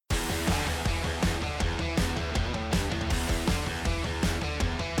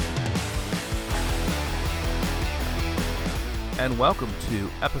and welcome to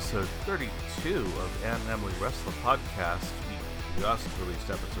episode 32 of Ann and Emily Wrestling Podcast. We just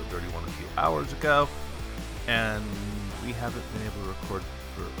released episode 31 a few hours ago, and we haven't been able to record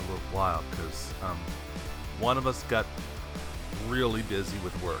for a little while because one of us got really busy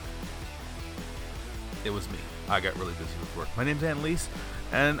with work. It was me. I got really busy with work. My name's Annalise,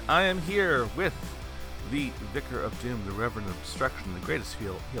 and I am here with the Vicar of Doom, the Reverend of Destruction, the greatest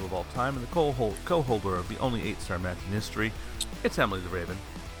heel of all time, and the co-holder of the only 8-star match in history. It's Emily the Raven.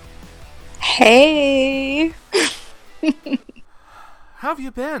 Hey! How have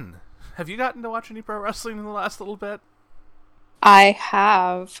you been? Have you gotten to watch any pro wrestling in the last little bit? I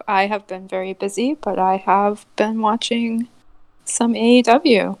have. I have been very busy, but I have been watching some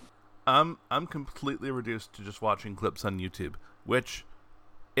AEW. I'm completely reduced to just watching clips on YouTube, which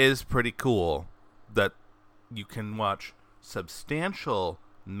is pretty cool that you can watch substantial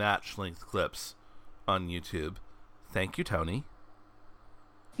match-length clips on YouTube. Thank you, Tony.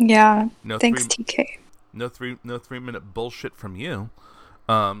 Yeah, thanks, TK. No 3-minute bullshit from you.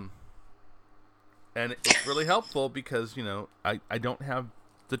 And it's really helpful because, you know, I don't have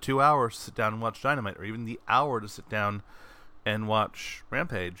the 2 hours to sit down and watch Dynamite, or even the hour to sit down and watch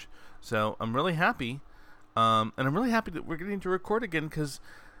Rampage. So I'm really happy. And I'm really happy that we're getting to record again because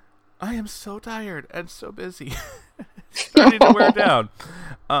I am so tired and so busy. It's starting to wear down.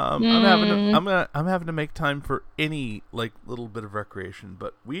 I'm having to make time for any little bit of recreation,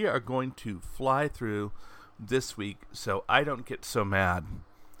 but we are going to fly through this week so I don't get so mad,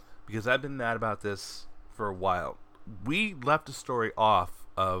 because I've been mad about this for a while. We left a story off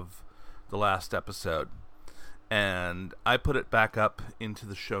of the last episode, and I put it back up into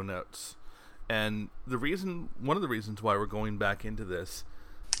the show notes. And one of the reasons why we're going back into this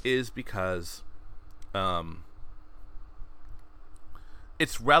is because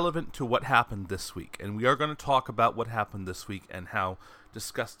it's relevant to what happened this week. And we are going to talk about what happened this week and how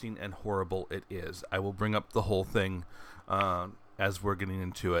disgusting and horrible it is. I will bring up the whole thing as we're getting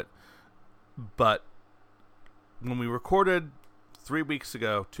into it. But when we recorded 2 weeks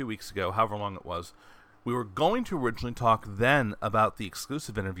ago, however long it was, we were going to originally talk then about the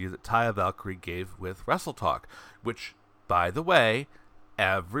exclusive interview that Taya Valkyrie gave with Wrestle Talk, which, by the way,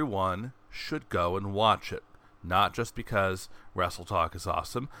 everyone should go and watch it. Not just because Wrestle Talk is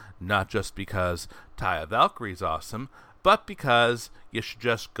awesome, not just because Taya Valkyrie is awesome, but because you should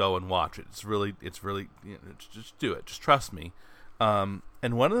just go and watch it. It's really, just do it. Just trust me. And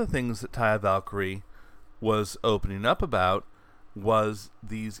one of the things that Taya Valkyrie was opening up about was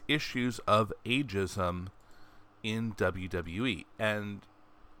these issues of ageism in WWE. And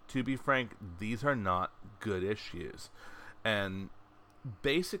to be frank, these are not good issues. And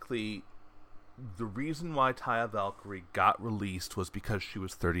basically, the reason why Taya Valkyrie got released was because she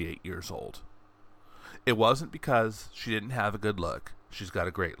was 38 years old. It wasn't because she didn't have a good look. She's got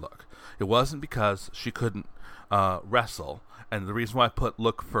a great look. It wasn't because she couldn't wrestle. And the reason why I put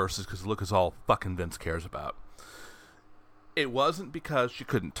look first is because look is all fucking Vince cares about. It wasn't because she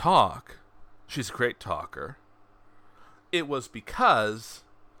couldn't talk. She's a great talker. It was because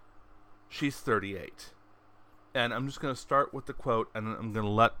she's 38. And I'm just going to start with the quote, and I'm going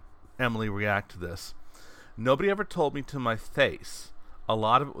to let Emily react to this. Nobody ever told me to my face. A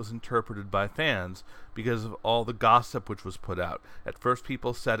lot of it was interpreted by fans because of all the gossip which was put out. At first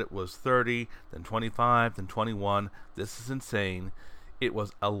people said it was 30, then 25, then 21. This is insane. It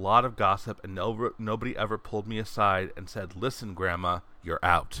was a lot of gossip, and nobody ever pulled me aside and said, listen, Grandma, you're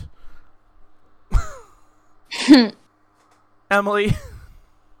out. Emily,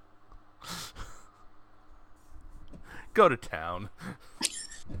 go to town.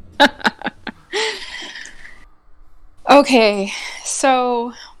 Okay,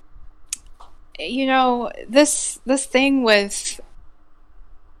 so, you know, this thing with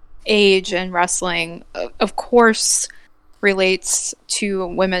age and wrestling, of course, relates to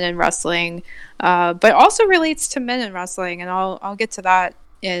women in wrestling, but also relates to men in wrestling, and I'll get to that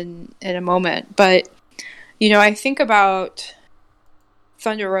in a moment. But, you know, I think about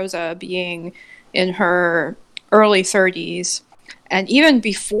Thunder Rosa being in her early 30s, and even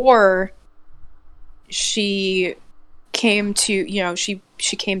before she came to, you know, she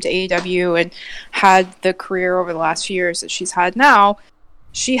came to AEW and had the career over the last few years that she's had now,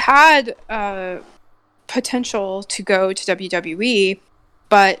 she had potential to go to WWE,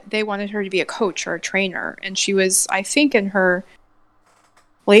 but they wanted her to be a coach or a trainer, and she was, I think, in her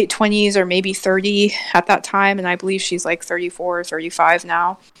late 20s or maybe 30 at that time, and I believe she's like 34 or 35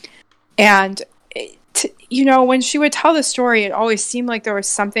 now. And you know, when she would tell the story, it always seemed like there was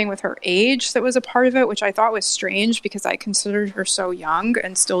something with her age that was a part of it, which I thought was strange because I considered her so young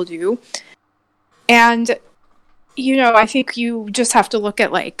and still do. And I think you just have to look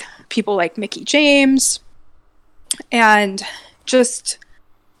at like people like Mickie James and just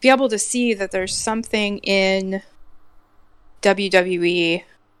be able to see that there's something in WWE,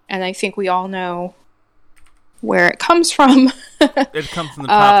 and I think we all know where it comes from. It comes from the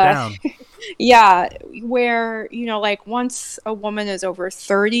top down. Yeah, where, like once a woman is over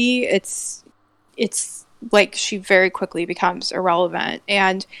 30, it's like she very quickly becomes irrelevant.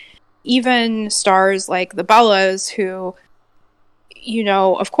 And even stars like the Bellas, who,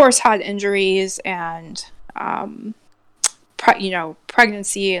 of course had injuries and,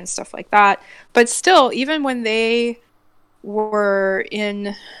 pregnancy and stuff like that. But still, even when they were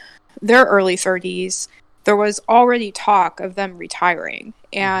in their early 30s, there was already talk of them retiring.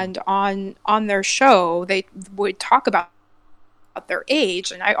 And on their show, they would talk about their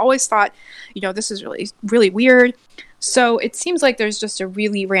age. And I always thought, this is really, really weird. So it seems like there's just a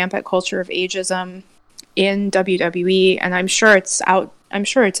really rampant culture of ageism in WWE. And I'm sure it's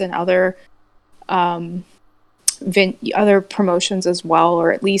in other other promotions as well,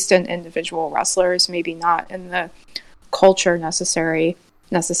 or at least in individual wrestlers, maybe not in the culture necessarily.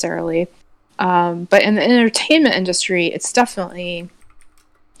 But in the entertainment industry, it's definitely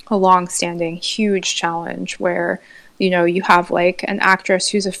a long-standing, huge challenge where, you have like an actress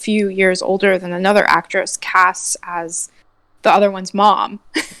who's a few years older than another actress cast as the other one's mom.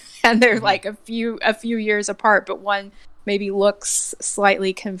 And they're like a few years apart, but one maybe looks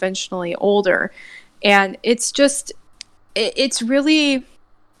slightly conventionally older. And it's just, it's really,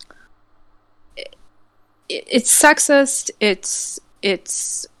 it's sexist, it's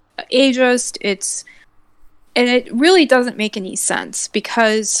ageist, and it really doesn't make any sense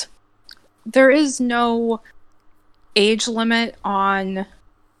because there is no age limit on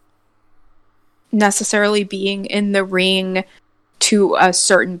necessarily being in the ring to a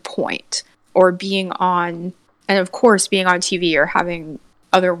certain point, or being on, and of course being on TV or having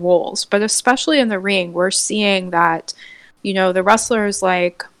other roles. But especially in the ring, we're seeing that, the wrestlers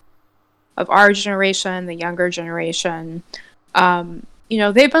like of our generation, the younger generation,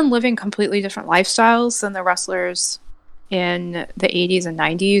 they've been living completely different lifestyles than the wrestlers in the 80s and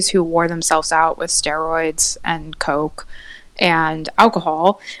 90s who wore themselves out with steroids and coke and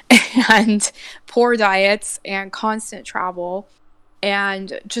alcohol and poor diets and constant travel,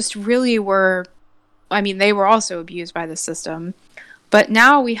 and just really they were also abused by the system. But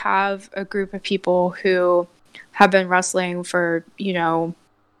now we have a group of people who have been wrestling for,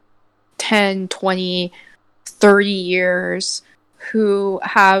 10, 20, 30 years, who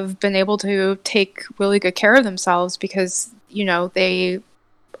have been able to take really good care of themselves because, they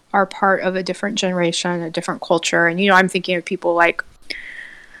are part of a different generation, a different culture. And, I'm thinking of people like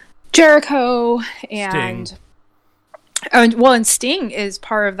Jericho and Sting. And Sting is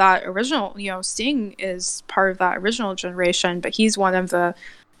part of that original, Sting is part of that original generation, but he's one of the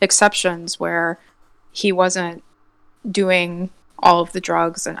exceptions where he wasn't doing all of the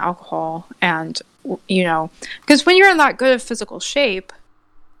drugs and alcohol. And, because when you're in that good of physical shape,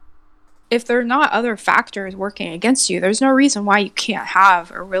 if there are not other factors working against you, there's no reason why you can't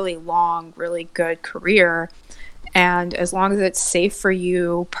have a really long, really good career. And as long as it's safe for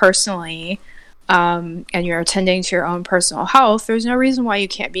you personally, and you're attending to your own personal health, there's no reason why you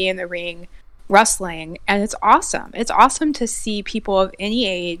can't be in the ring wrestling. And it's awesome. It's awesome to see people of any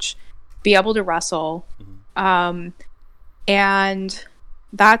age be able to wrestle. And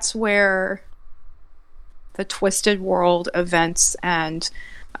that's where the Twisted World events and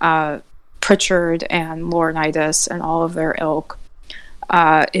Pritchard and Laurinaitis and all of their ilk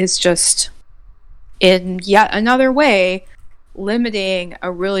is just, in yet another way, limiting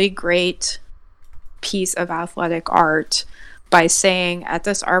a really great piece of athletic art by saying at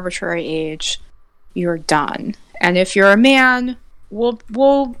this arbitrary age you're done. And if you're a man, we'll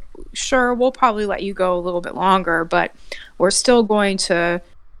probably let you go a little bit longer, but we're still going to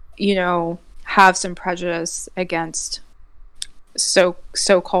have some prejudice against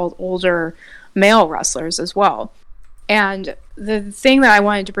so-called older male wrestlers as well. And the thing that I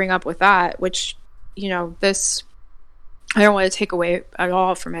wanted to bring up with that, which this, I don't want to take away at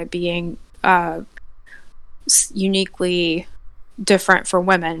all from it being uniquely different for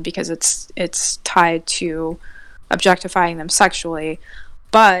women, because it's tied to objectifying them sexually,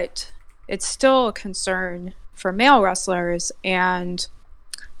 but it's still a concern for male wrestlers. And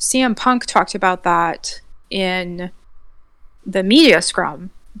CM Punk talked about that in the media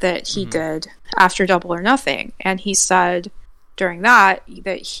scrum that he did after Double or Nothing. And he said during that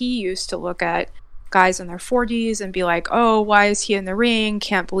he used to look at guys in their 40s and be like, oh, why is he in the ring?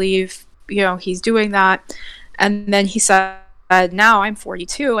 Can't believe, he's doing that. And then he said, now I'm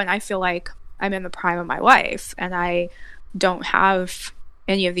 42 and I feel like I'm in the prime of my life and I don't have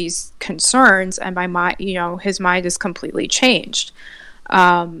any of these concerns, and my mind, his mind is completely changed.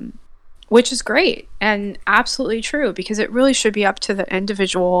 Which is great and absolutely true, because it really should be up to the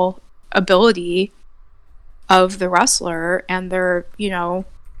individual ability of the wrestler and their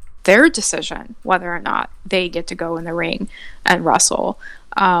decision whether or not they get to go in the ring and wrestle,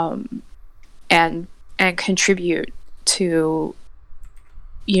 and contribute to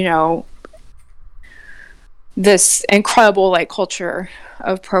this incredible culture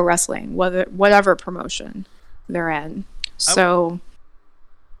of pro wrestling, whatever promotion they're in.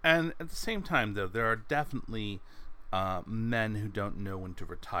 And at the same time, though, there are definitely men who don't know when to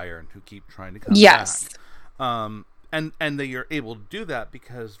retire and who keep trying to come back. And they are able to do that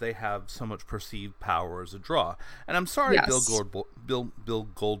because they have so much perceived power as a draw. And I'm sorry, yes. Bill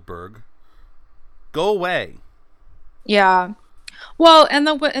Goldberg, go away. Yeah. Well, and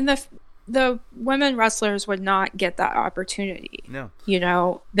the women wrestlers would not get that opportunity. No.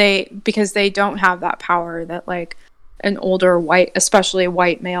 Because they don't have that power that an older especially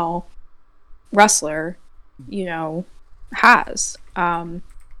white male wrestler, has.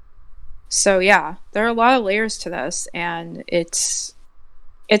 So yeah, there are a lot of layers to this, and it's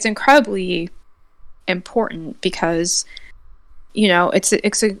incredibly important because,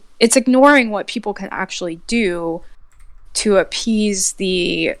 it's ignoring what people can actually do to appease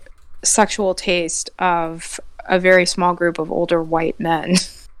the sexual taste of a very small group of older white men.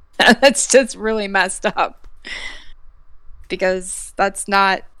 That's just really messed up, because that's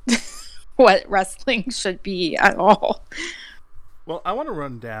not what wrestling should be at all. Well, I want to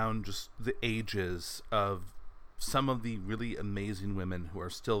run down just the ages of some of the really amazing women who are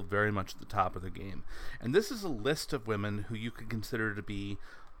still very much at the top of the game. And this is a list of women who you could consider to be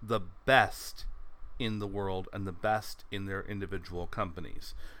the best in the world and the best in their individual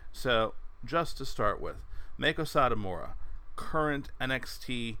companies. So, just to start with, Meiko Satomura, current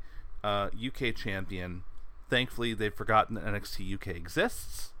NXT UK champion. Thankfully, they've forgotten that NXT UK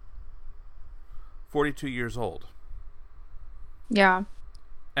exists. 42 years old. Yeah.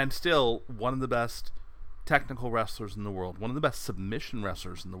 And still one of the best technical wrestlers in the world. One of the best submission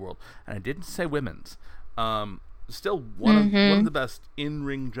wrestlers in the world. And I didn't say women's. Still one of the best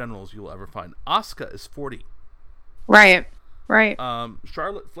in-ring generals you'll ever find. Asuka is 40. Right.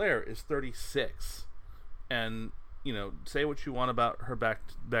 Charlotte Flair is 36. And, say what you want about her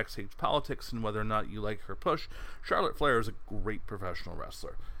backstage politics and whether or not you like her push. Charlotte Flair is a great professional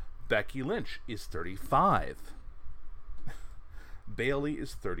wrestler. Becky Lynch is 35. Bayley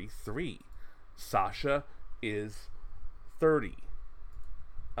is 33. Sasha is 30.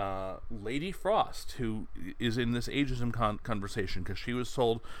 Lady Frost, who is in this ageism conversation because she was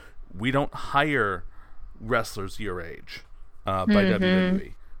told, we don't hire wrestlers your age by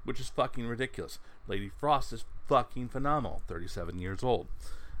WWE, which is fucking ridiculous. Lady Frost is fucking phenomenal, 37 years old.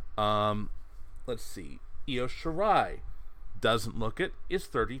 Let's see. Io Shirai doesn't look it, is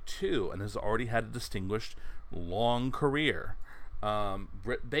 32 and has already had a distinguished long career.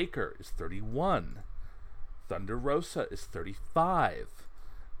 Britt Baker is 31. Thunder Rosa is 35.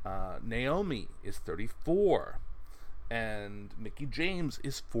 Naomi is 34. And Mickie James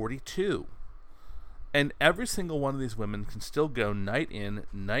is 42. And every single one of these women can still go night in,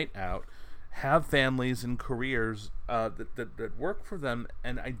 night out, have families and careers that work for them,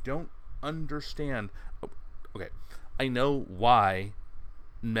 and I don't understand. Okay, I know why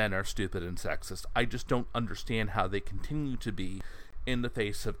men are stupid and sexist. I just don't understand how they continue to be in the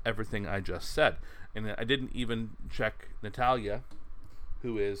face of everything I just said. And I didn't even check Natalya,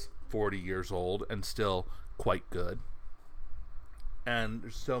 who is 40 years old and still quite good. And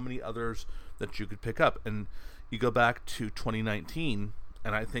there's so many others that you could pick up. And you go back to 2019,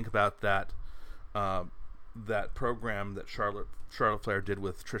 and I think about that program that Charlotte Flair did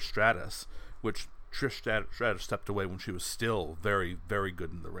with Trish Stratus, which Trish Stratus stepped away when she was still very, very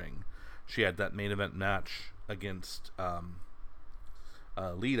good in the ring. She had that main event match against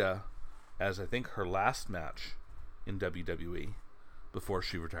Lita as, I think, her last match in WWE before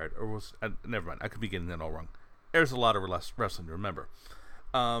she retired. Or was never mind, I could be getting that all wrong. There's a lot of wrestling to remember.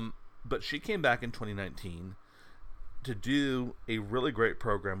 But she came back in 2019 to do a really great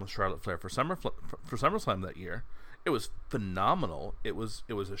program with Charlotte Flair for SummerSlam that year. It was phenomenal. It was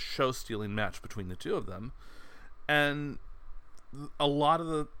a show-stealing match between the two of them. And a lot of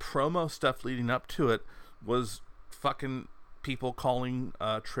the promo stuff leading up to it was fucking people calling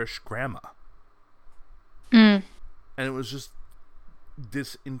Trish grandma. And it was just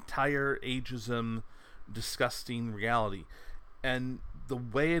this entire ageism, disgusting reality. And the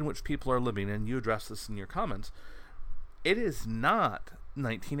way in which people are living, and you address this in your comments, it is not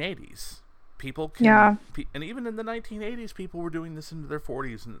 1980s. People can, and even in the 1980s, people were doing this into their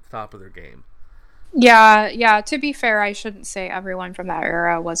 40s and at the top of their game. Yeah. To be fair, I shouldn't say everyone from that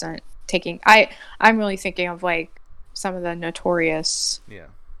era wasn't taking. I'm really thinking of like some of the notorious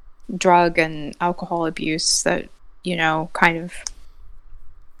drug and alcohol abuse that kind of.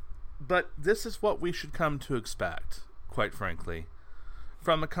 But this is what we should come to expect, quite frankly,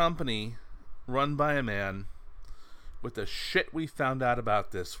 from a company run by a man with the shit we found out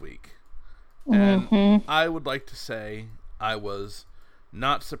about this week. And I would like to say I was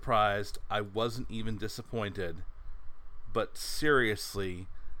not surprised. I wasn't even disappointed. But seriously,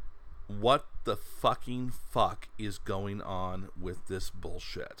 what the fucking fuck is going on with this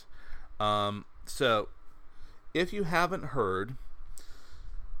bullshit? So, if you haven't heard,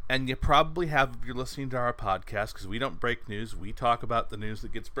 and you probably have if you're listening to our podcast, because we don't break news, we talk about the news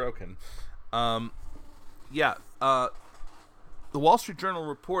that gets broken. The Wall Street Journal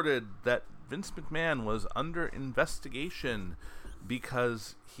reported that Vince McMahon was under investigation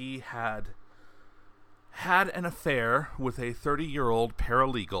because he had an affair with a 30-year-old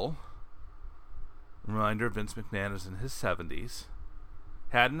paralegal. Reminder, Vince McMahon is in his 70s.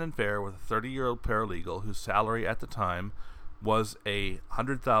 Had an affair with a 30-year-old paralegal whose salary at the time was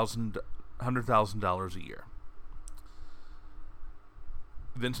 $100,000 a year.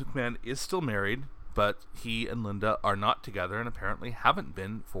 Vince McMahon is still married, but he and Linda are not together and apparently haven't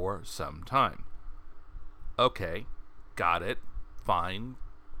been for some time. Okay, got it, fine,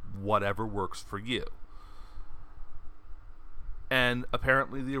 whatever works for you. And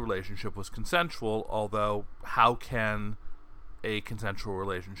apparently the relationship was consensual, although how can a consensual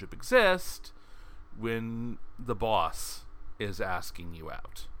relationship exist when the boss is asking you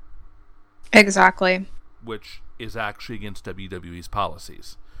out? Exactly. Which is actually against WWE's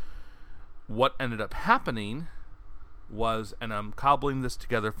policies. What ended up happening was, and I'm cobbling this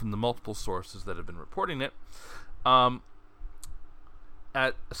together from the multiple sources that have been reporting it, at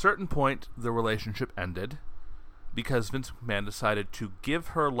a certain point, the relationship ended because Vince McMahon decided to give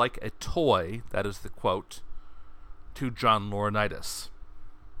her like a toy, that is the quote, to John Laurinaitis.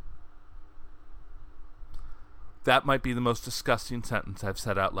 That might be the most disgusting sentence I've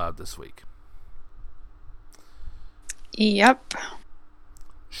said out loud this week. Yep.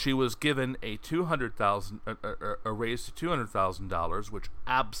 She was given a a raise to $200,000, which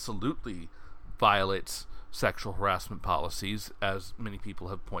absolutely violates sexual harassment policies, as many people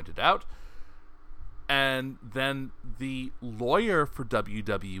have pointed out. And then the lawyer for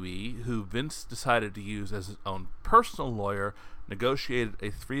WWE, who Vince decided to use as his own personal lawyer, negotiated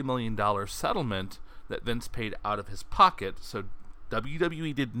a $3 million settlement that Vince paid out of his pocket. So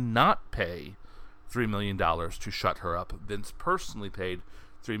WWE did not pay $3 million to shut her up. Vince personally paid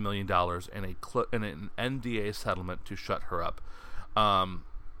 $3 million in an NDA settlement to shut her up.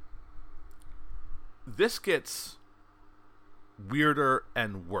 This gets weirder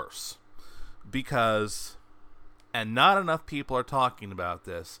and worse because, and not enough people are talking about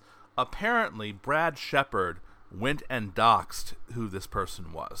this, apparently Brad Shepard went and doxed who this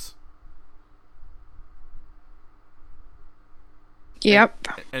person was. Yep.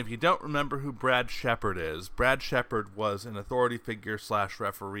 And if you don't remember who Brad Shepard is, Brad Shepard was an authority figure /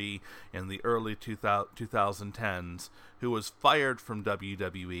 referee in the early 2010s who was fired from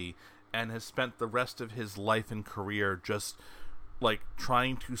WWE and has spent the rest of his life and career just like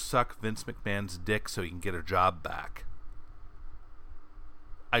trying to suck Vince McMahon's dick so he can get a job back.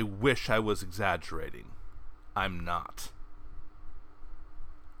 I wish I was exaggerating. I'm not.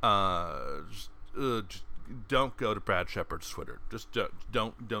 Just don't go to Brad Shepard's Twitter. Just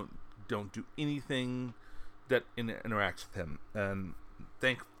don't do anything that interacts with him. And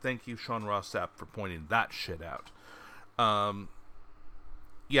thank you, Sean Ross Sapp, for pointing that shit out.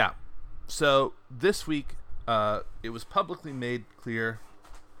 Yeah. So this week, it was publicly made clear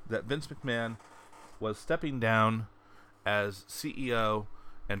that Vince McMahon was stepping down as CEO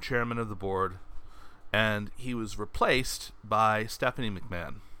and chairman of the board, and he was replaced by Stephanie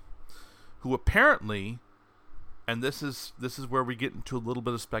McMahon, who apparently, and this is where we get into a little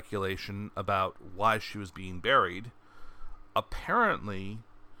bit of speculation about why she was being buried. Apparently,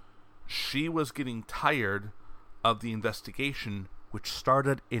 she was getting tired of the investigation, which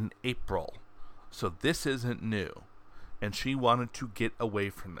started in April. So this isn't new. And she wanted to get away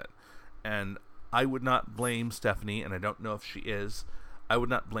from it. And I would not blame Stephanie, and I don't know if she is, I would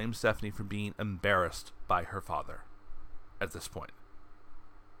not blame Stephanie for being embarrassed by her father at this point.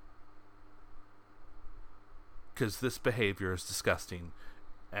 Because this behavior is disgusting,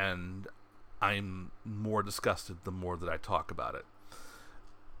 and I'm more disgusted the more that I talk about it.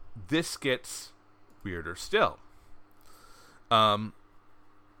 This gets weirder still.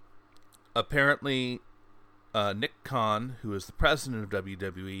 Apparently, Nick Khan, who is the president of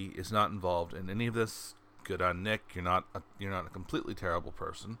WWE, is not involved in any of this. Good on Nick. You're not a completely terrible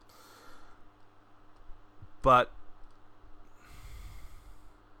person. But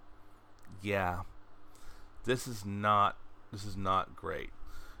yeah, this is not great.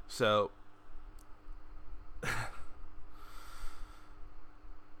 So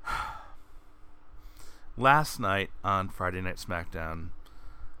last night on Friday Night SmackDown,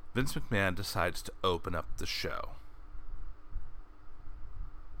 Vince McMahon decides to open up the show.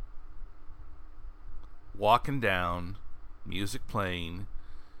 Walking down, music playing,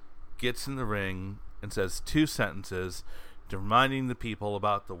 gets in the ring and says 2 sentences, reminding the people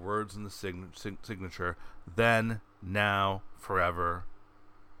about the words in the signature, then, now, forever,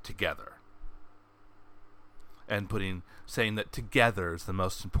 together. And saying that together is the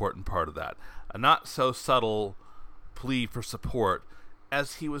most important part of that. A not so subtle plea for support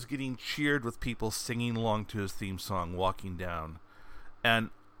as he was getting cheered with people singing along to his theme song, Walking Down. And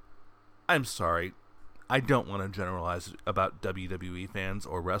I'm sorry, I don't want to generalize about WWE fans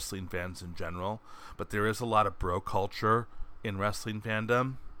or wrestling fans in general, but there is a lot of bro culture in wrestling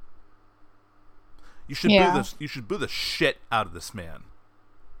fandom. You should boo this. You should boo the shit out of this man.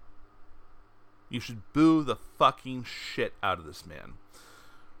 You should boo the fucking shit out of this man.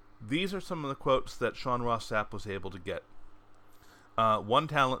 These are some of the quotes that Sean Ross Sapp was able to get. One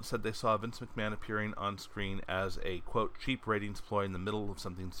talent said they saw Vince McMahon appearing on screen as a, quote, cheap ratings ploy in the middle of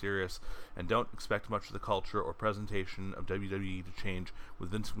something serious, and don't expect much of the culture or presentation of WWE to change with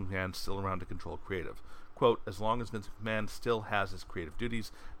Vince McMahon still around to control creative. Quote, as long as Vince McMahon still has his creative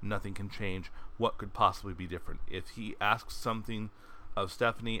duties, nothing can change. What could possibly be different? If he asks something of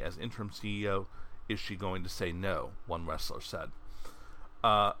Stephanie as interim CEO, is she going to say no? One wrestler said.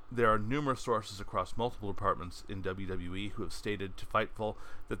 There are numerous sources across multiple departments in WWE who have stated to Fightful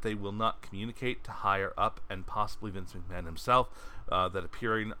that they will not communicate to higher up and possibly Vince McMahon himself that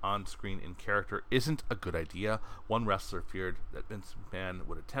appearing on screen in character isn't a good idea. One wrestler feared that Vince McMahon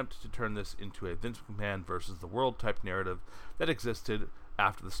would attempt to turn this into a Vince McMahon versus the world type narrative that existed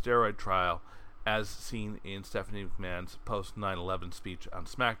after the steroid trial, as seen in Stephanie McMahon's post 9/11 speech on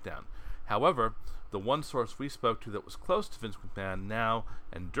SmackDown. However, the one source we spoke to that was close to Vince McMahon now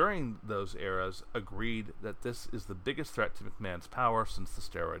and during those eras agreed that this is the biggest threat to McMahon's power since the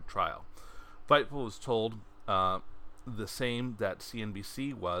steroid trial. Fightful was told the same that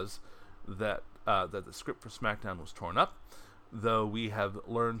CNBC was, that the script for SmackDown was torn up, though we have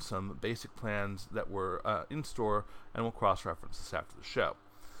learned some basic plans that were in store and we'll cross-reference this after the show.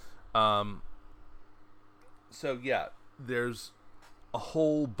 So yeah, there's a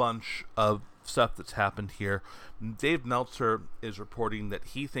whole bunch of stuff that's happened here. Dave Meltzer is reporting that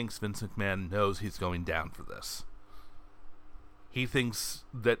he thinks Vince McMahon knows he's going down for this. He thinks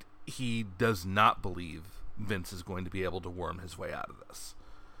that he does not believe Vince is going to be able to worm his way out of this.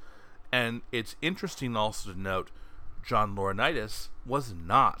 And it's interesting also to note John Laurinaitis was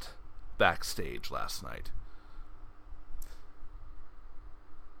not backstage last night.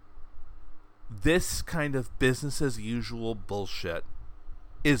 This kind of business as usual bullshit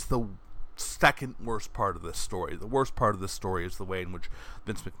is the second worst part of this story. The worst part of this story is the way in which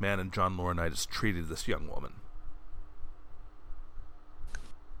Vince McMahon and John Laurinaitis treated this young woman.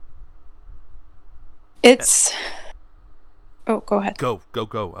 It's... Oh, go ahead. Go.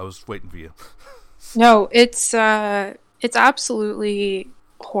 I was waiting for you. No, it's absolutely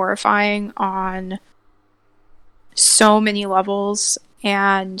horrifying on so many levels.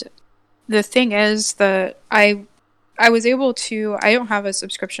 And the thing is that I was able to, I don't have a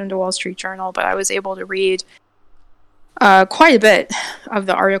subscription to Wall Street Journal, but I was able to read quite a bit of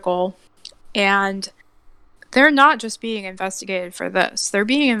the article, and they're not just being investigated for this. They're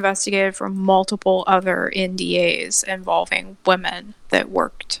being investigated for multiple other NDAs involving women that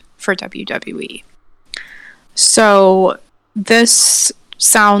worked for WWE. So this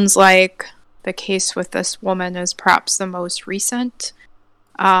sounds like the case with this woman is perhaps the most recent,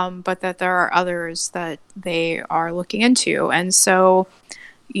 but that there are others that they are looking into. And so,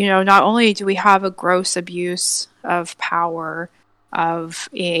 you know, not only do we have a gross abuse of power of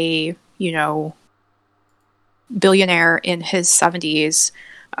a, you know, billionaire in his 70s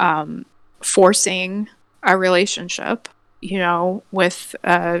forcing a relationship, you know, with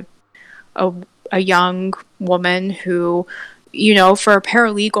a young woman who, you know, for a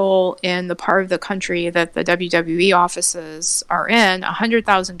paralegal in the part of the country that the WWE offices are in,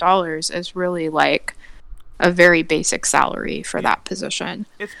 $100,000 is really like a very basic salary for that position.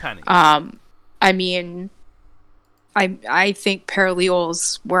 It's penny. I mean, I think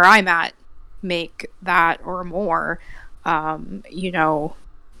paralegals where I'm at make that or more, you know,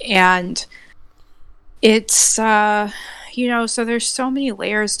 And it's, so there's so many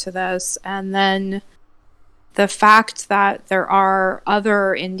layers to this. And then the fact that there are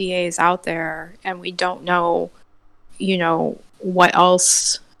other NDAs out there and we don't know, what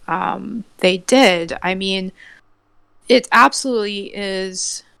else they did. I mean, it absolutely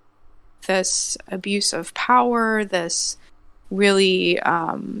is this abuse of power, this really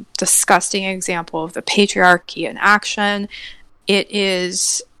disgusting example of the patriarchy in action. It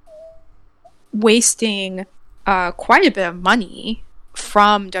is wasting quite a bit of money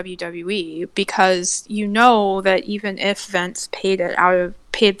from WWE, because that even if Vince paid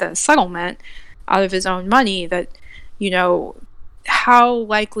the settlement out of his own money, that how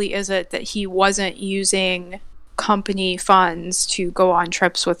likely is it that he wasn't using company funds to go on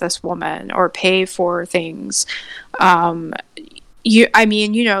trips with this woman or pay for things? There's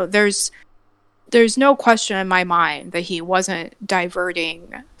no question in my mind that he wasn't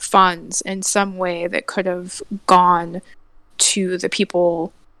diverting funds in some way that could have gone to the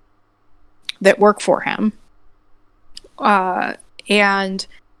people that work for him. And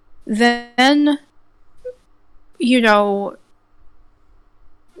then,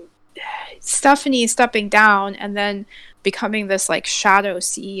 Stephanie stepping down and then becoming this like shadow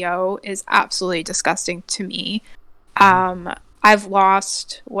CEO is absolutely disgusting to me. I've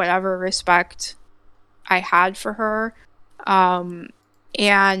lost whatever respect I had for her. And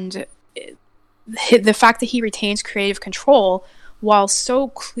the fact that he retains creative control while so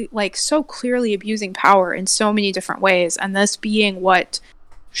clearly abusing power in so many different ways, and this being what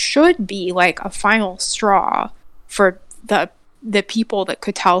should be like a final straw for the people that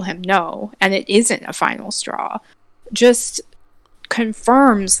could tell him no, and it isn't a final straw, just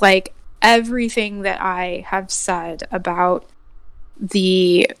confirms like everything that I have said about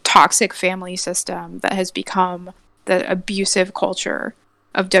the toxic family system that has become the abusive culture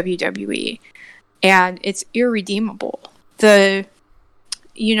of WWE. And it's irredeemable. For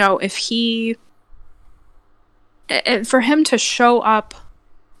him to show up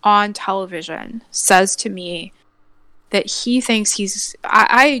on television says to me that he thinks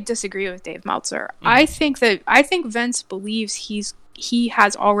I disagree with Dave Meltzer. Mm-hmm. I think Vince believes he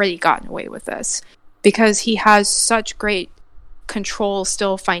has already gotten away with this because he has such great control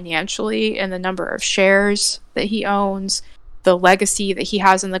still financially in the number of shares that he owns, the legacy that he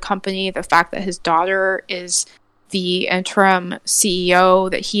has in the company, the fact that his daughter is the interim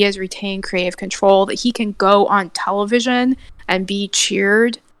CEO, that he has retained creative control, that he can go on television and be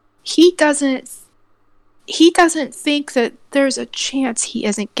cheered. He doesn't think that there's a chance he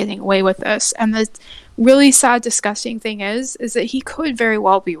isn't getting away with this. And the really sad, disgusting thing is that he could very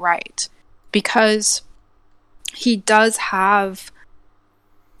well be right, because he does have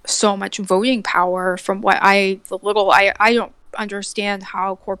so much voting power. From what I don't understand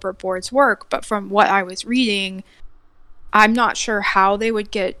how corporate boards work, but from what I was reading, I'm not sure how they would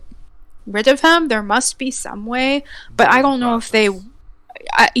get rid of him. There must be some way, but I don't know if they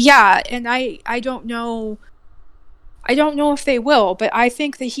and I don't know if they will, but I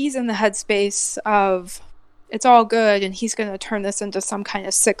think that he's in the headspace of it's all good and he's going to turn this into some kind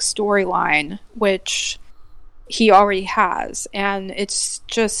of sick storyline, which he already has, and it's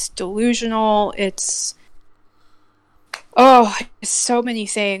just delusional. It's so many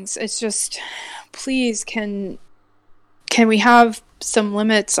things. It's just, please, can we have some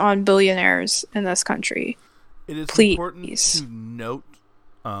limits on billionaires in this country? It is important to note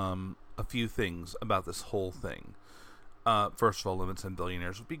a few things about this whole thing. First of all, limits on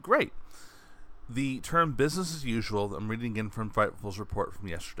billionaires would be great. The term business as usual, I'm reading again from Fightful's report from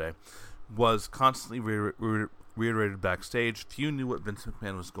yesterday, was constantly reiterated backstage. Few knew what Vince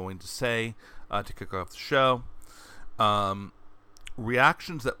McMahon was going to say to kick off the show.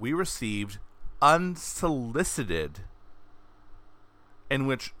 Reactions that we received unsolicited, in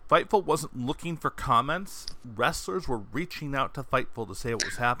which Fightful wasn't looking for comments. Wrestlers were reaching out to Fightful to say what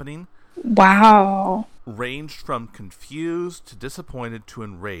was happening. Wow. Ranged from confused to disappointed to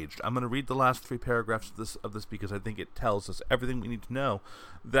enraged. I'm going to read the last 3 paragraphs of this because I think it tells us everything we need to know,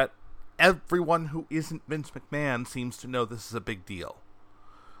 that everyone who isn't Vince McMahon seems to know this is a big deal.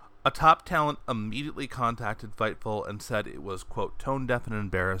 A top talent immediately contacted Fightful and said it was, quote, tone-deaf and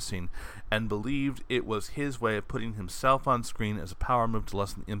embarrassing, and believed it was his way of putting himself on screen as a power move to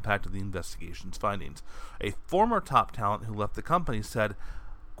lessen the impact of the investigation's findings. A former top talent who left the company said,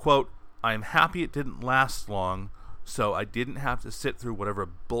 quote, I'm happy it didn't last long, so I didn't have to sit through whatever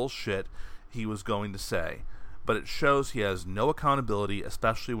bullshit he was going to say. But it shows he has no accountability,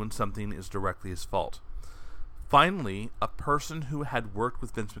 especially when something is directly his fault. Finally, a person who had worked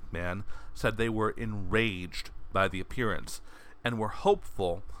with Vince McMahon said they were enraged by the appearance. and were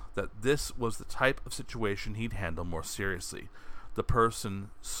hopeful that this was the type of situation he'd handle more seriously. The person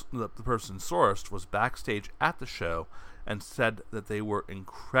sourced was backstage at the show and said that they were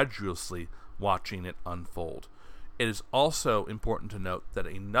incredulously watching it unfold. It is also important to note that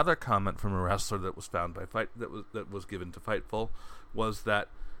another comment from a wrestler that was found by that was given to Fightful was that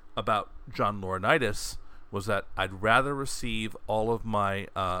about John Laurinaitis was that I'd rather receive all of my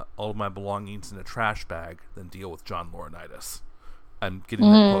belongings in a trash bag than deal with John Laurinaitis. I'm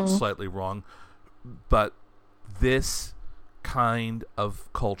getting that quote slightly wrong, but this kind of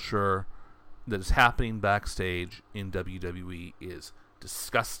culture that is happening backstage in WWE is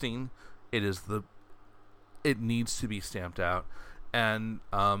disgusting. It needs to be stamped out, and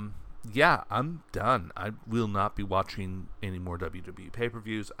yeah, I'm done. I will not be watching any more WWE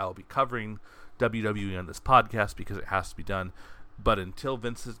pay-per-views. I'll be covering WWE on this podcast because it has to be done. But until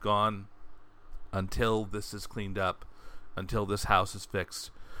Vince is gone, until this is cleaned up, until this house is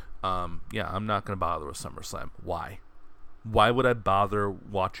fixed, yeah, I'm not going to bother with SummerSlam. Why? Why would I bother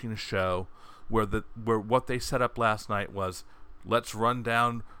watching a show where what they set up last night was, let's run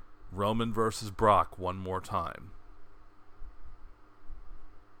down Roman versus Brock one more time?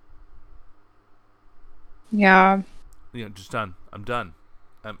 Yeah. Just done. I'm done.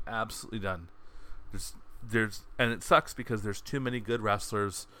 I'm absolutely done. And it sucks because there's too many good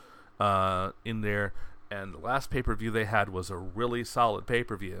wrestlers in there, and the last pay-per-view they had was a really solid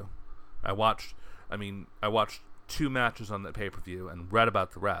pay-per-view. I watched 2 matches on that pay-per-view and read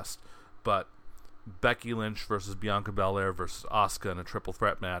about the rest, but Becky Lynch versus Bianca Belair versus Asuka in a triple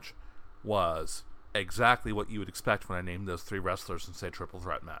threat match was exactly what you would expect when I named those 3 wrestlers and say triple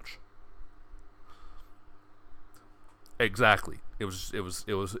threat match. Exactly. It was a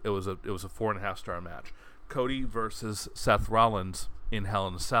 4.5 star match. Cody versus Seth Rollins in Hell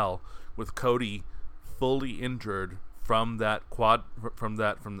in a Cell, with Cody fully injured from that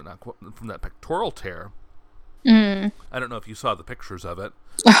pectoral tear. I don't know if you saw the pictures of it.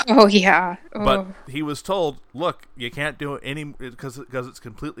 Oh yeah. Oh. But he was told, look, you can't do any because it's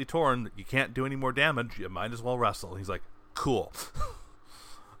completely torn. You can't do any more damage. You might as well wrestle. He's like, cool.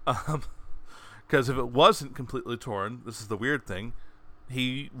 Because if it wasn't completely torn, this is the weird thing,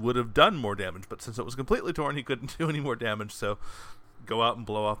 he would have done more damage. But since it was completely torn, he couldn't do any more damage. So go out and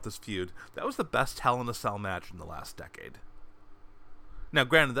blow off this feud. That was the best Hell in a Cell match in the last decade. Now,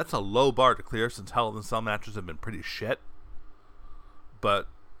 granted, that's a low bar to clear since Hell in a Cell matches have been pretty shit. But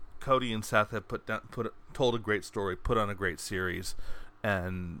Cody and Seth have told a great story, put on a great series,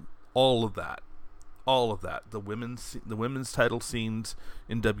 and all of that. The women's title scenes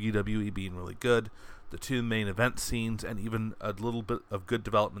in WWE being really good, the 2 main event scenes, and even a little bit of good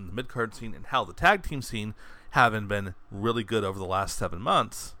development in the mid-card scene, and how the tag team scene haven't been really good over the last 7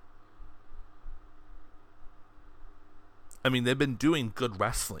 months. I mean, they've been doing good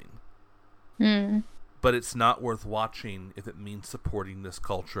wrestling. But it's not worth watching if it means supporting this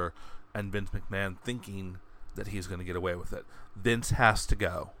culture and Vince McMahon thinking that he's going to get away with it. Vince has to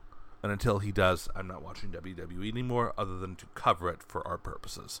go. And until he does, I'm not watching WWE anymore other than to cover it for our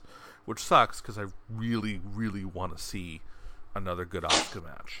purposes. Which sucks because I really, really want to see another good Asuka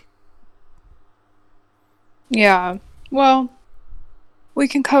match. Yeah. Well, we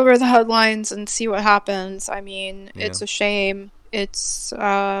can cover the headlines and see what happens. I mean, It's a shame. It's,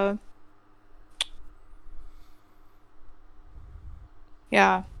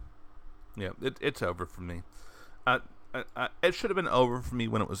 yeah. Yeah, it's over for me. It should have been over for me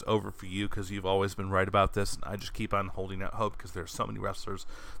when it was over for you, because you've always been right about this, and I just keep on holding out hope because there's so many wrestlers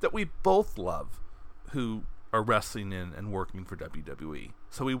that we both love who are wrestling in and working for WWE.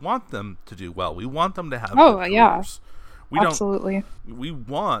 So we want them to do well. We want them to have good careers. Absolutely. We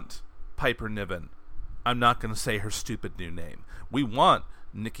want Piper Niven. I'm not going to say her stupid new name. We want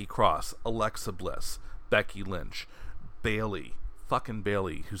Nikki Cross, Alexa Bliss, Becky Lynch, Bayley,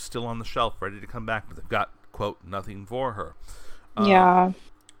 who's still on the shelf, ready to come back, but they've got, quote, nothing for her. Yeah.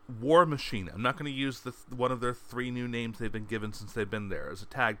 War Machine. I'm not going to use one of their 3 new names they've been given since they've been there as a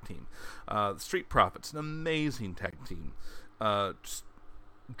tag team. Street Profits, an amazing tag team.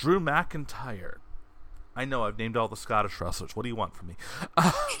 Drew McIntyre. I know I've named all the Scottish wrestlers. What do you want from me?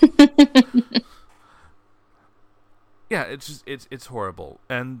 Yeah, it's horrible,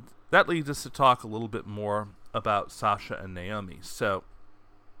 and that leads us to talk a little bit more about Sasha and Naomi. So,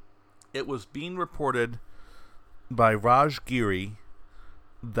 it was being reported by Raj Giri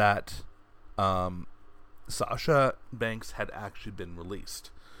that Sasha Banks had actually been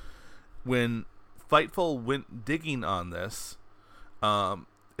released. When Fightful went digging on this,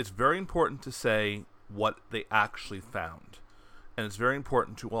 it's very important to say what they actually found. And it's very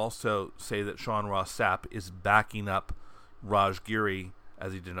important to also say that Sean Ross Sapp is backing up Raj Giri,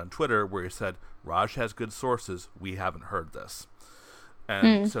 as he did on Twitter, where he said, Raj has good sources. We haven't heard this.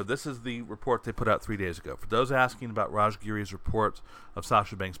 And so this is the report they put out 3 days ago. For those asking about Raj Giri's report of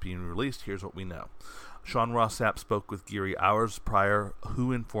Sasha Banks being released, here's what we know. Sean Ross Sapp spoke with Giri hours prior,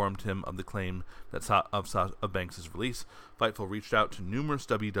 who informed him of the claim that of Banks' release. Fightful reached out to numerous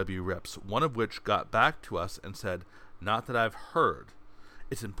WWE reps, one of which got back to us and said, not that I've heard.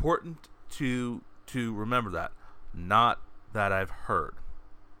 It's important to remember that. Not that I've heard.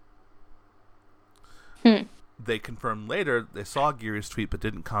 They confirmed later they saw Giri's tweet but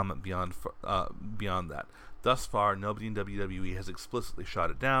didn't comment beyond that. Thus far, nobody in WWE has explicitly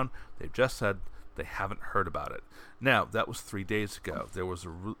shot it down. They've just said they haven't heard about it. Now, that was 3 days ago. There was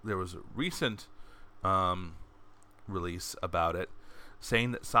a recent release about it,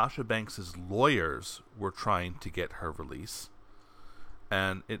 saying that Sasha Banks' lawyers were trying to get her release,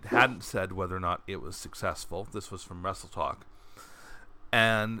 and it hadn't said whether or not it was successful. This was from WrestleTalk.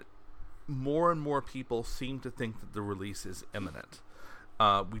 And more and more people seem to think that the release is imminent.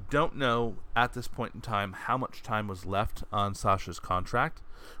 We don't know at this point in time how much time was left on Sasha's contract.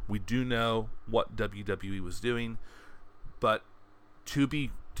 We do know what WWE was doing, but to be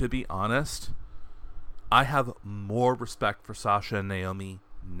honest, I have more respect for Sasha and Naomi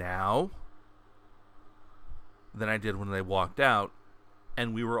now than I did when they walked out,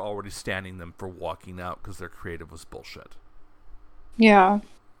 and we were already standing them for walking out because their creative was bullshit. Yeah.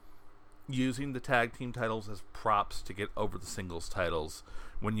 Using the tag team titles as props to get over the singles titles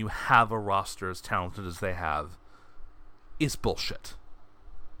when you have a roster as talented as they have is bullshit.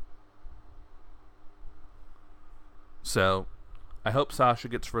 So, I hope Sasha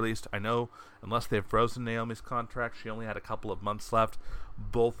gets released. I know, unless they've frozen Naomi's contract, she only had a couple of months left.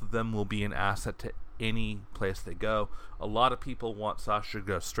 Both of them will be an asset to any place they go. A lot of people want Sasha to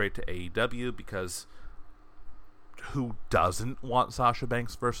go straight to AEW because who doesn't want Sasha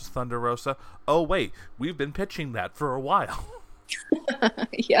Banks versus Thunder Rosa? Oh, wait, we've been pitching that for a while.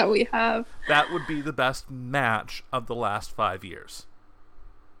 Yeah, we have. That would be the best match of the last 5 years.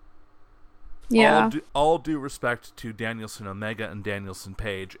 Yeah. All due respect to Danielson Omega and Danielson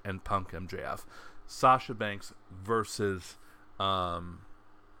Page and Punk MJF. Sasha Banks versus... and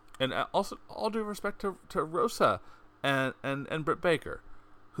also all due respect to Rosa and Britt Baker,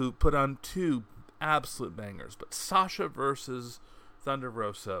 who put on 2 absolute bangers. But Sasha versus Thunder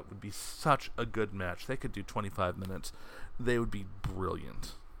Rosa would be such a good match. They could do 25 minutes. They would be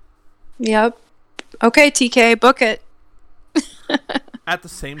brilliant. Yep. Okay, TK, book it. At the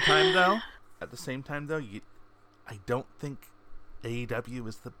same time, though, I don't think AEW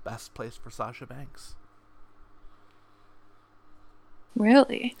is the best place for Sasha Banks.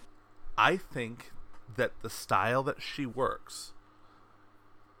 Really? I think that the style that she works,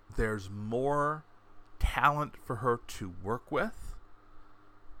 there's more talent for her to work with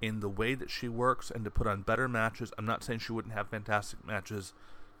in the way that she works and to put on better matches. I'm not saying she wouldn't have fantastic matches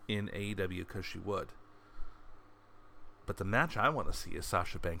in AEW, because she would. But the match I want to see is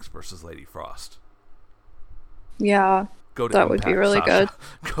Sasha Banks versus Lady Frost. Yeah. Go to that Impact, would be really Sasha.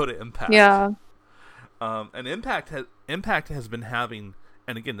 good. Go to Impact. Yeah. And Impact has been having,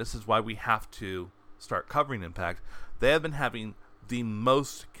 and again, this is why we have to start covering Impact. They have been having the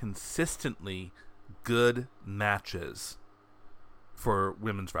most consistently good matches for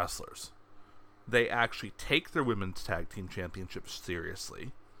women's wrestlers. They actually take their women's tag team championships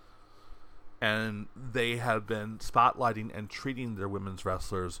seriously, and they have been spotlighting and treating their women's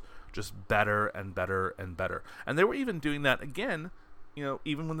wrestlers just better and better and better. And they were even doing that again, you know,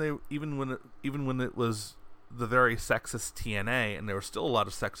 even when it was the very sexist TNA, and there was still a lot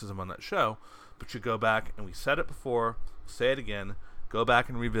of sexism on that show. But you go back, and we said it before, say it again, go back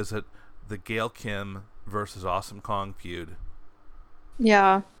and revisit the Gail Kim versus Awesome Kong feud.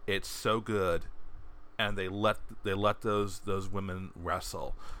 Yeah. It's so good, and they let those women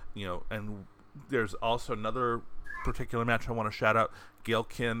wrestle, you know. And there's also another particular match I want to shout out: Gail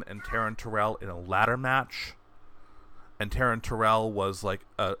Kim and Taryn Terrell in a ladder match. And Taryn Terrell was like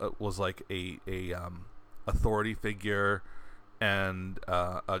a authority figure and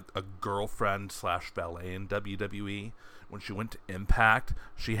a girlfriend / valet in WWE. When she went to Impact,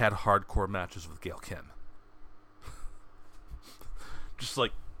 she had hardcore matches with Gail Kim. Just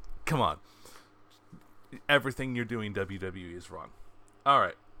like, come on. Everything you're doing WWE is wrong. All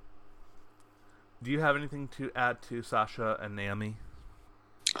right. Do you have anything to add to Sasha and Naomi?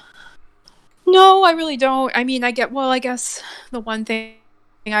 No, I really don't. I mean, I guess the one thing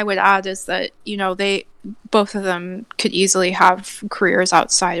I would add is that, you know, both of them could easily have careers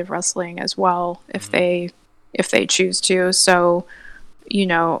outside of wrestling as well if they choose to. So, you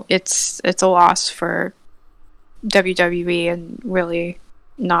know, it's a loss for WWE and really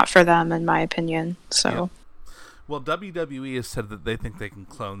not for them, in my opinion. So, Yeah. Well, WWE has said that they think they can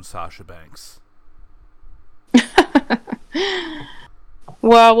clone Sasha Banks.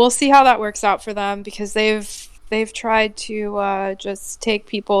 well, we'll see how that works out for them because they've tried to just take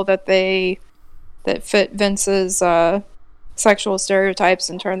people that fit Vince's sexual stereotypes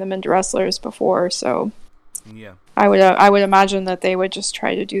and turn them into wrestlers before. So, yeah, I would imagine that they would just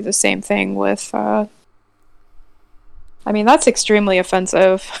try to do the same thing with. I mean, that's extremely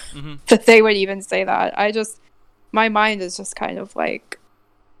offensive that they would even say that. My mind is just kind of like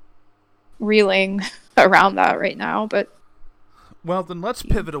reeling around that right now. But well, then let's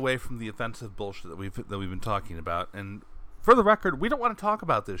pivot away from the offensive bullshit that we've been talking about. And for the record, we don't want to talk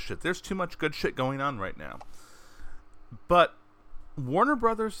about this shit. There's too much good shit going on right now. But Warner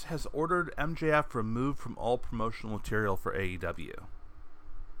Brothers has ordered MJF removed from all promotional material for AEW.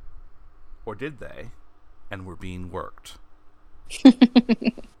 Or did they? And were being worked.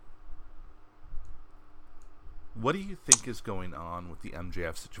 What do you think is going on with the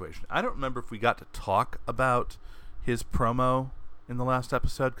MJF situation? I don't remember if we got to talk about his promo in the last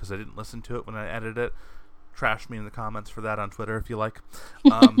episode because I didn't listen to it when I edited it. Trash me in the comments for that on Twitter if you like.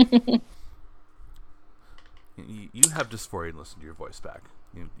 You have dysphoria and listen to your voice back.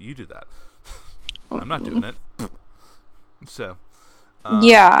 You do that. I'm not doing it. So.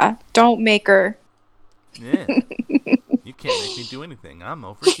 Yeah, don't make her. Yeah. You can't make me do anything. I'm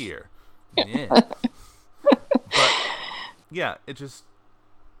over here. Yeah. But, yeah, it just...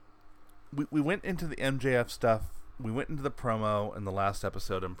 We went into the MJF stuff. We went into the promo in the last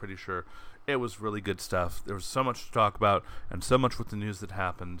episode, I'm pretty sure. It was really good stuff. There was so much to talk about and so much with the news that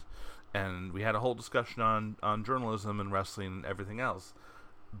happened. And we had a whole discussion on journalism and wrestling and everything else.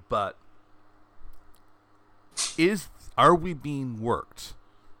 But are we being worked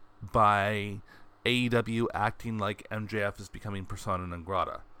by AEW acting like MJF is becoming persona non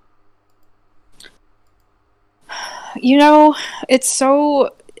grata?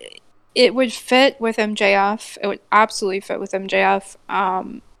 It would fit with MJF. It would absolutely fit with MJF.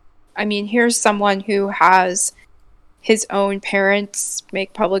 I mean, here's someone who has his own parents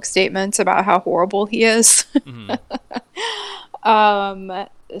make public statements about how horrible he is. Mm-hmm.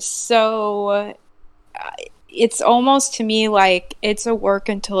 So it's almost to me like it's a work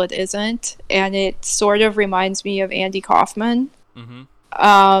until it isn't, and it sort of reminds me of Andy Kaufman. Mm-hmm.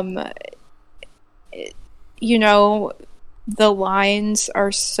 The lines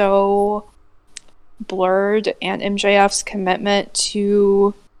are so blurred, and MJF's commitment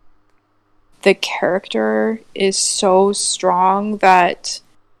to the character is so strong that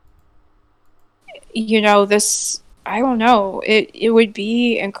this, I don't know, it would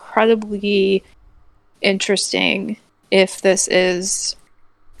be incredibly interesting if this is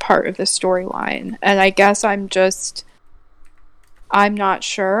part of the storyline. And I guess I'm not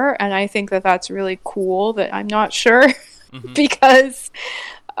sure, and I think that that's really cool that I'm not sure. Mm-hmm. Because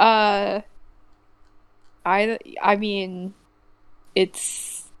I mean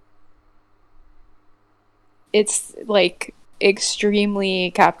it's like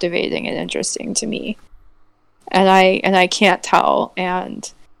extremely captivating and interesting to me, and I can't tell,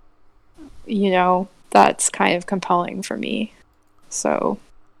 and that's kind of compelling for me. So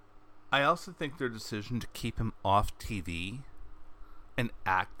I also think their decision to keep him off TV and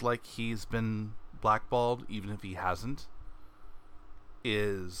act like he's been blackballed even if he hasn't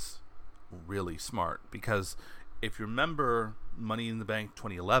is really smart, because if you remember Money in the Bank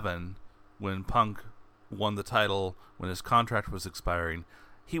 2011, when Punk won the title when his contract was expiring,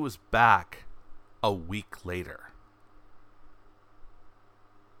 he was back a week later.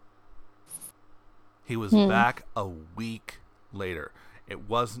 He was back a week later. It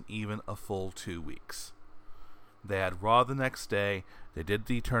wasn't even a full 2 weeks. They had Raw the next day. They did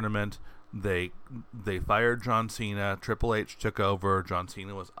the tournament. They fired John Cena. Triple H took over. John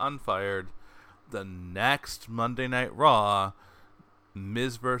Cena was unfired. The next Monday Night Raw,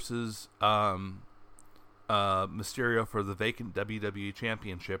 Miz versus Mysterio for the vacant WWE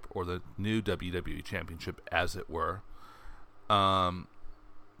Championship, or the new WWE Championship, as it were. Rey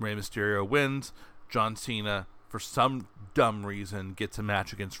Mysterio wins. John Cena, for some dumb reason, gets a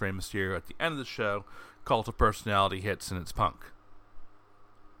match against Rey Mysterio at the end of the show. Cult of Personality hits, and it's Punk.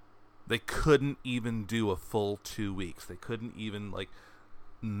 They couldn't even do a full 2 weeks. They couldn't even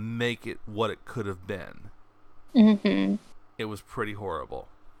make it what it could have been. Mm-hmm. It was pretty horrible.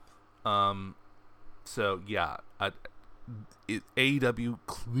 So yeah, AEW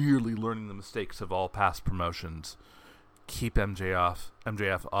clearly learning the mistakes of all past promotions. Keep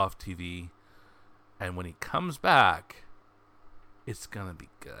MJF off TV, and when he comes back, it's gonna be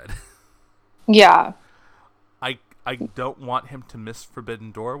good. Yeah. I I don't want him to miss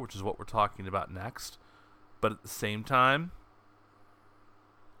Forbidden Door, which is what we're talking about next. But at the same time,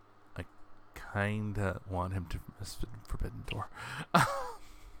 I kind of want him to miss Forbidden Door.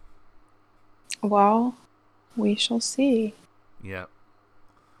 Well, we shall see. Yeah.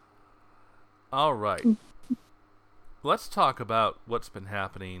 All right. Let's talk about what's been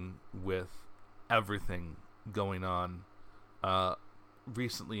happening with everything going on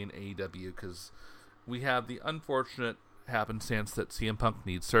recently in AEW, because we have the unfortunate happenstance that CM Punk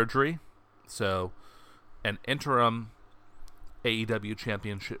needs surgery. So an interim AEW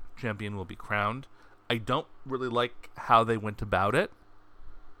champion will be crowned. I don't really like how they went about it,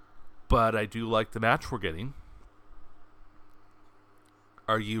 but I do like the match we're getting.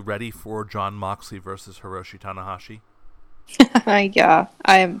 Are you ready for Jon Moxley versus Hiroshi Tanahashi? Yeah,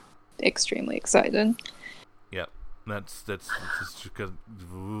 I'm extremely excited. Yep, that's just because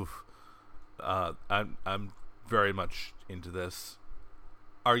I'm very much into this.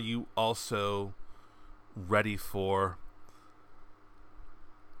 Are you also ready for?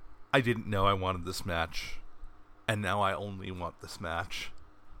 I didn't know I wanted this match, and now I only want this match.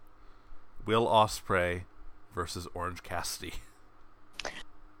 Will Ospreay versus Orange Cassidy.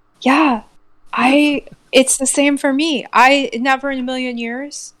 Yeah, it's the same for me. I never in a million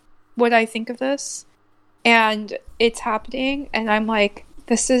years would I think of this, and it's happening, and I'm like,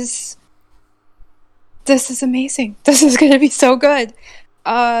 this is amazing. This is going to be so good.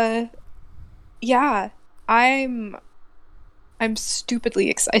 Yeah, I'm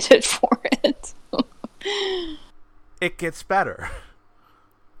stupidly excited for it. It gets better.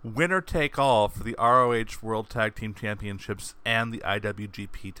 Winner take all for the ROH World Tag Team Championships and the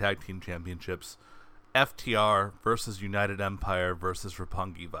IWGP Tag Team Championships. FTR versus United Empire versus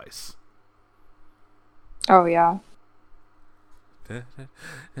Roppongi Vice. Oh, yeah.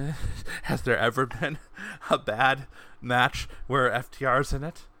 Has there ever been a bad match where FTR's in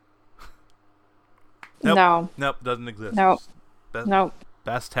it? Nope. Nope, doesn't exist. Nope.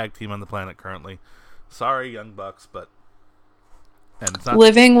 Best tag team on the planet currently. Sorry, Young Bucks, but... And it's not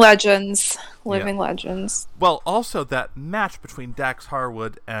living legends. Legends. Well, also that match between Dax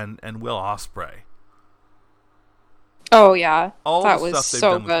Harwood and Will Ospreay. Oh, yeah. All that the was stuff they've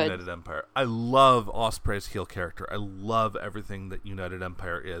so done good. with United Empire. I love Ospreay's heel character. I love everything that United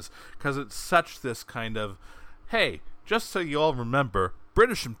Empire is. Because it's such this kind of, hey, just so you all remember,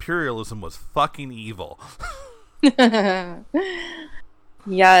 British imperialism was fucking evil.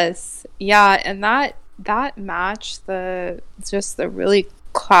 Yes. Yeah, and that match, the really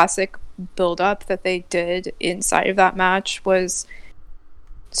classic build-up that they did inside of that match was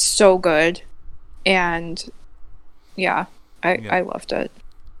so good. And yeah, I loved it.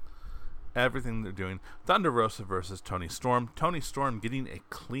 Everything they're doing. Thunder Rosa versus Toni Storm. Toni Storm getting a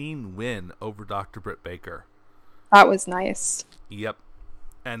clean win over Dr. Britt Baker. That was nice. Yep.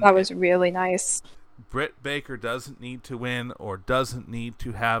 And that was really nice. Britt Baker doesn't need to win or doesn't need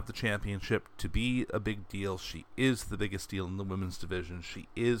to have the championship to be a big deal. She is the biggest deal in the women's division. She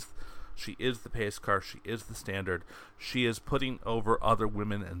is the pace car. She is the standard. She is putting over other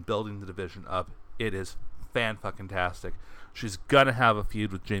women and building the division up. It is fan-fucking-tastic. She's going to have a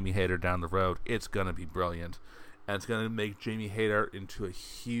feud with Jamie Hayter down the road. It's going to be brilliant. And it's going to make Jamie Hayter into a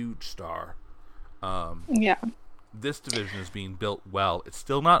huge star. Yeah. This division is being built well. It's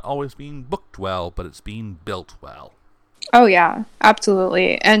still not always being booked well, but it's being built well. Oh, yeah.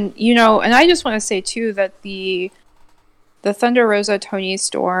 Absolutely. And, and I just want to say, too, that the Thunder Rosa Toni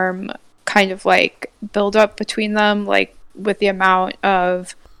Storm kind of, build up between them, with the amount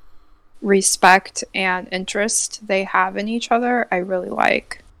of respect and interest they have in each other, I really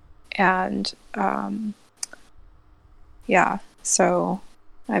like. And, yeah, so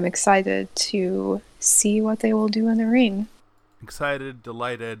I'm excited to see what they will do in the ring. Excited,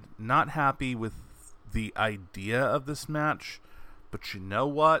 delighted, not happy with the idea of this match, but you know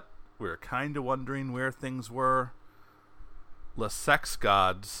what? We're kind of wondering where things were. La Sex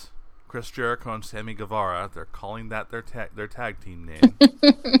Gods, Chris Jericho and Sammy Guevara, they're calling that their tag team name.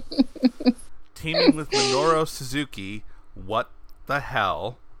 Teaming with Minoru Suzuki. What the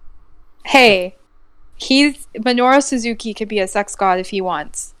hell? Hey, Minoru Suzuki could be a sex god if he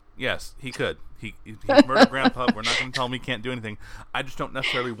wants. Yes, he could. He's murdered Grandpa. We're not going to tell him he can't do anything. I just don't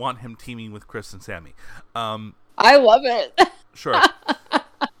necessarily want him teaming with Chris and Sammy. I love it. Sure.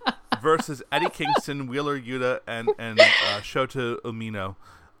 Versus Eddie Kingston, Wheeler Yuta, and Shota Umino.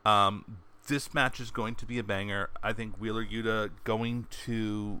 This match is going to be a banger. I think Wheeler Yuta going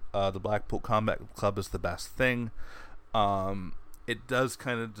to the Blackpool Combat Club is the best thing. It does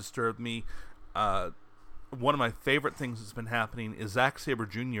kind of disturb me. One of my favorite things that's been happening is Zack Sabre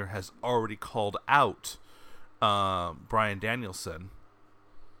Jr. has already called out Bryan Danielson.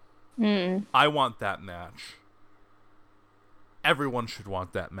 Mm. I want that match. Everyone should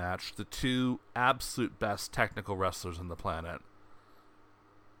want that match. The two absolute best technical wrestlers on the planet.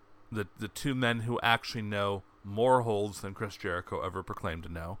 The two men who actually know more holds than Chris Jericho ever proclaimed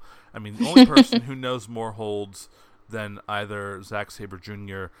to know. I mean, the only person who knows more holds than either Zack Sabre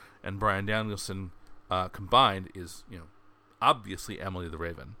Jr. and Bryan Danielson combined is, obviously Emily the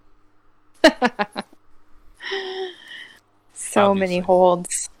Raven. So many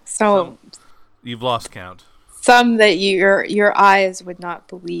holds. You've lost count. Some that your eyes would not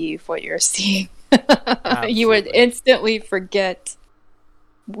believe what you're seeing. You would instantly forget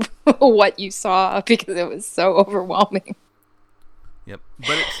what you saw because it was so overwhelming. Yep,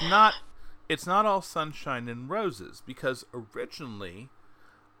 but it's not all sunshine and roses, because originally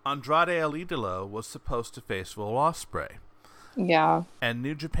Andrade El Idolo was supposed to face Will Ospreay. Yeah. And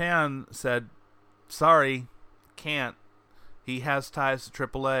New Japan said, sorry, can't. He has ties to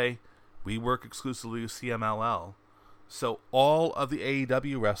AAA. We work exclusively with CMLL. So all of the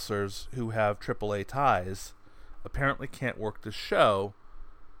AEW wrestlers who have AAA ties apparently can't work the show,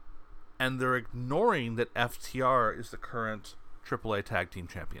 and they're ignoring that FTR is the current AAA Tag Team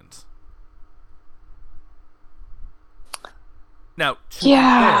Champions. Now,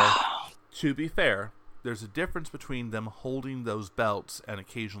 to be fair, there's a difference between them holding those belts and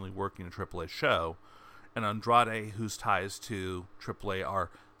occasionally working a AAA show, and Andrade, whose ties to AAA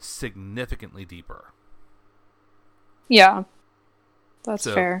are significantly deeper. Yeah, that's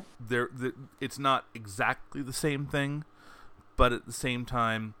fair. It's not exactly the same thing, but at the same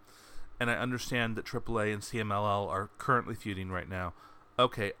time, and I understand that AAA and CMLL are currently feuding right now.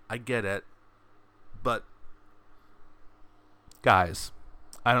 Okay, I get it, but guys,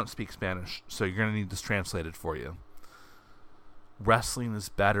 I don't speak Spanish, so you're going to need this translated for you. Wrestling is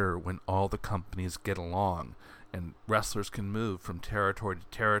better when all the companies get along and wrestlers can move from territory to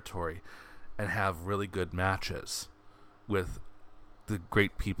territory and have really good matches with the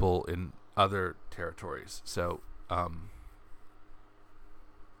great people in other territories. So,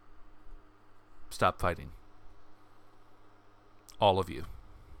 stop fighting. All of you.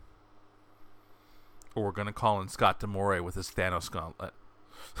 Or we're going to call in Scott D'Amore with his Thanos gauntlet.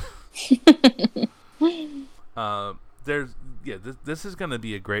 This is going to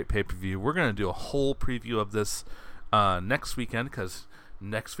be a great pay-per-view. We're going to do a whole preview of this next weekend, because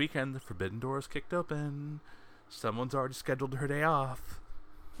next weekend the Forbidden Door is kicked open. Someone's already scheduled her day off.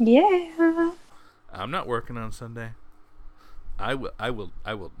 Yeah. I'm not working on Sunday. I will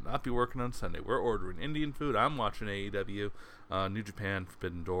not be working on Sunday. We're ordering Indian food. I'm watching AEW, New Japan,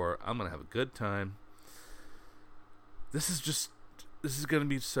 Forbidden Door. I'm going to have a good time. This is going to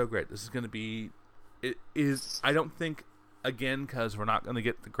be so great. This is going to be... I don't think, again, because we're not going to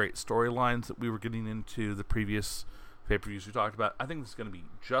get the great storylines that we were getting into the previous pay-per-views we talked about. I think this is going to be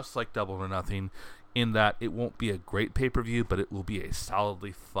just like Double or Nothing, in that it won't be a great pay-per-view, but it will be a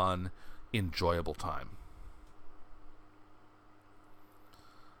solidly fun, enjoyable time.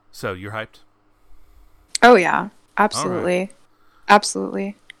 So, you're hyped? Oh, yeah. Absolutely. Right.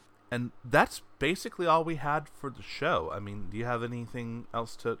 Absolutely. And that's basically all we had for the show. I mean, do you have anything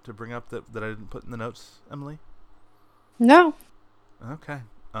else to bring up that I didn't put in the notes, Emily? No. Okay.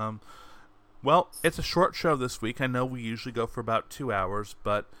 Well, it's a short show this week. I know we usually go for about 2 hours,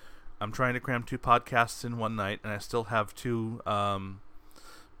 but I'm trying to cram 2 podcasts in one night, and I still have 2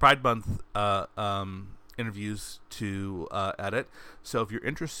 Pride Month interviews to edit. So if you're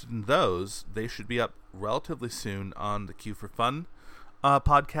interested in those, they should be up relatively soon on the Q for Fun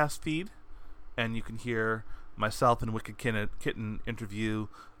podcast feed, and you can hear myself and Wicked Kitten interview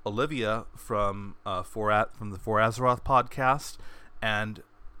Olivia from the For Azeroth podcast, and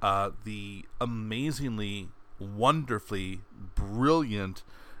the amazingly, wonderfully brilliant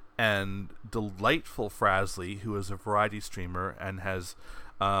and delightful Frazzly, who is a variety streamer and has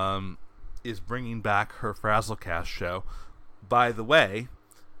is bringing back her Frazzlecast show. By the way,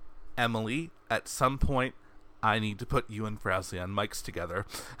 Emily, at some point I need to put you and Frazzly on mics together.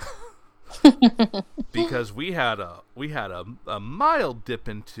 Because we had a mild dip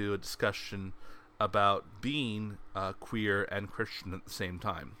into a discussion about being queer and Christian at the same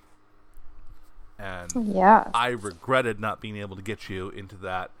time. And yeah, I regretted not being able to get you into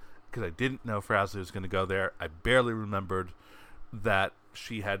that, because I didn't know Frazzly was going to go there. I barely remembered that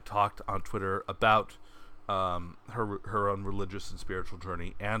she had talked on Twitter about her own religious and spiritual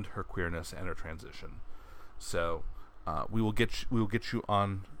journey and her queerness and her transition. So we will get you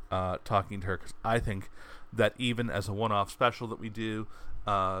on talking to her, because I think that even as a one-off special that we do,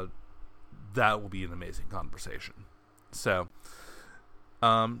 that will be an amazing conversation. So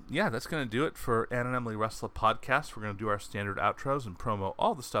Yeah, that's going to do it for Ann and Emily Wrestle Podcast. We're going to do our standard outros and promo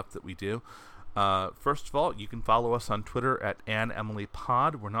all the stuff that we do. First of all, you can follow us on Twitter at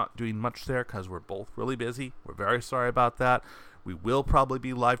AnnEmilyPod. We're not doing much there because we're both really busy. We're very sorry about that. We will probably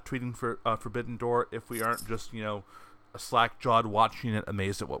be live tweeting for Forbidden Door if we aren't just, a slack-jawed watching it,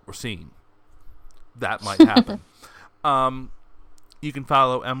 amazed at what we're seeing. That might happen. You can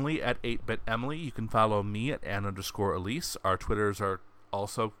follow Emily at 8BitEmily. You can follow me at Ann_Elise. Our Twitters are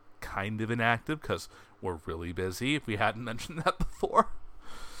also kind of inactive because we're really busy, if we hadn't mentioned that before.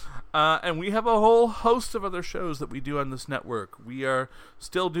 And we have a whole host of other shows that we do on this network. We are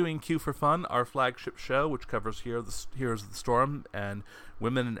still doing Q for Fun, our flagship show, which covers Heroes of the Storm and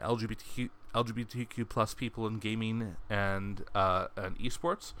women and LGBTQ plus people in gaming and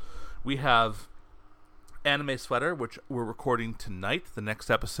esports. We have Anime Sweater, which we're recording tonight. The next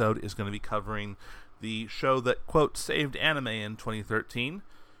episode is going to be covering the show that, quote, saved anime in 2013.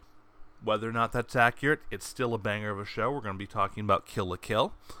 Whether or not that's accurate, it's still a banger of a show. We're going to be talking about Kill la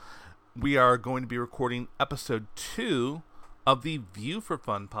Kill. We are going to be recording episode 2 of the View for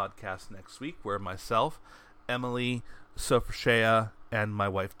Fun podcast next week, where myself, Emily, Sophia, and my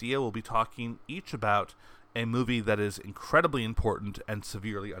wife Dia will be talking each about a movie that is incredibly important and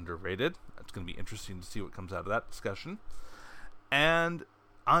severely underrated. It's going to be interesting to see what comes out of that discussion. And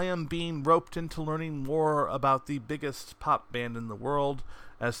I am being roped into learning more about the biggest pop band in the world,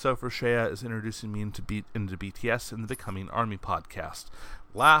 as Sophia is introducing me into BTS in the Becoming Army podcast.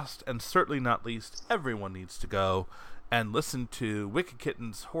 Last, and certainly not least, everyone needs to go and listen to Wicked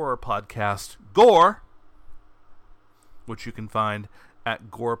Kitten's horror podcast, Gore, which you can find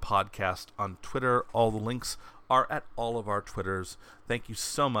at Gore Podcast on Twitter. All the links are at all of our Twitters. Thank you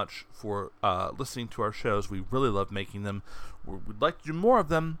so much for listening to our shows. We really love making them. We'd like to do more of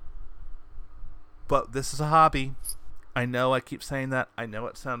them, but this is a hobby. I know I keep saying that. I know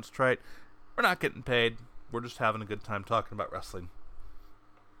it sounds trite. We're not getting paid. We're just having a good time talking about wrestling.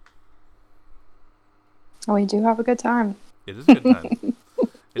 We do have a good time. It is a good time.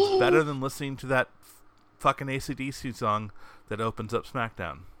 It's better than listening to that fucking AC/DC song that opens up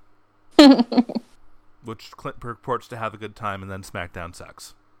SmackDown. Which Clint purports to have a good time, and then SmackDown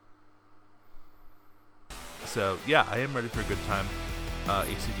sucks. So, yeah, I am ready for a good time.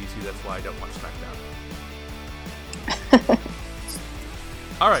 AC/DC, that's why I don't watch SmackDown.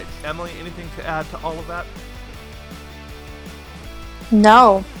 Alright, Emily, anything to add to all of that?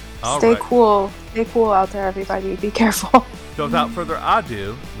 No. Stay right. cool. Stay cool out there, everybody. Be careful. So without further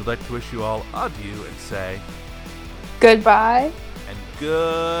ado, we'd like to wish you all adieu and say goodbye and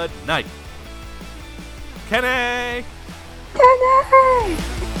good night. Kenny!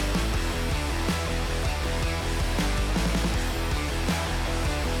 Kenny!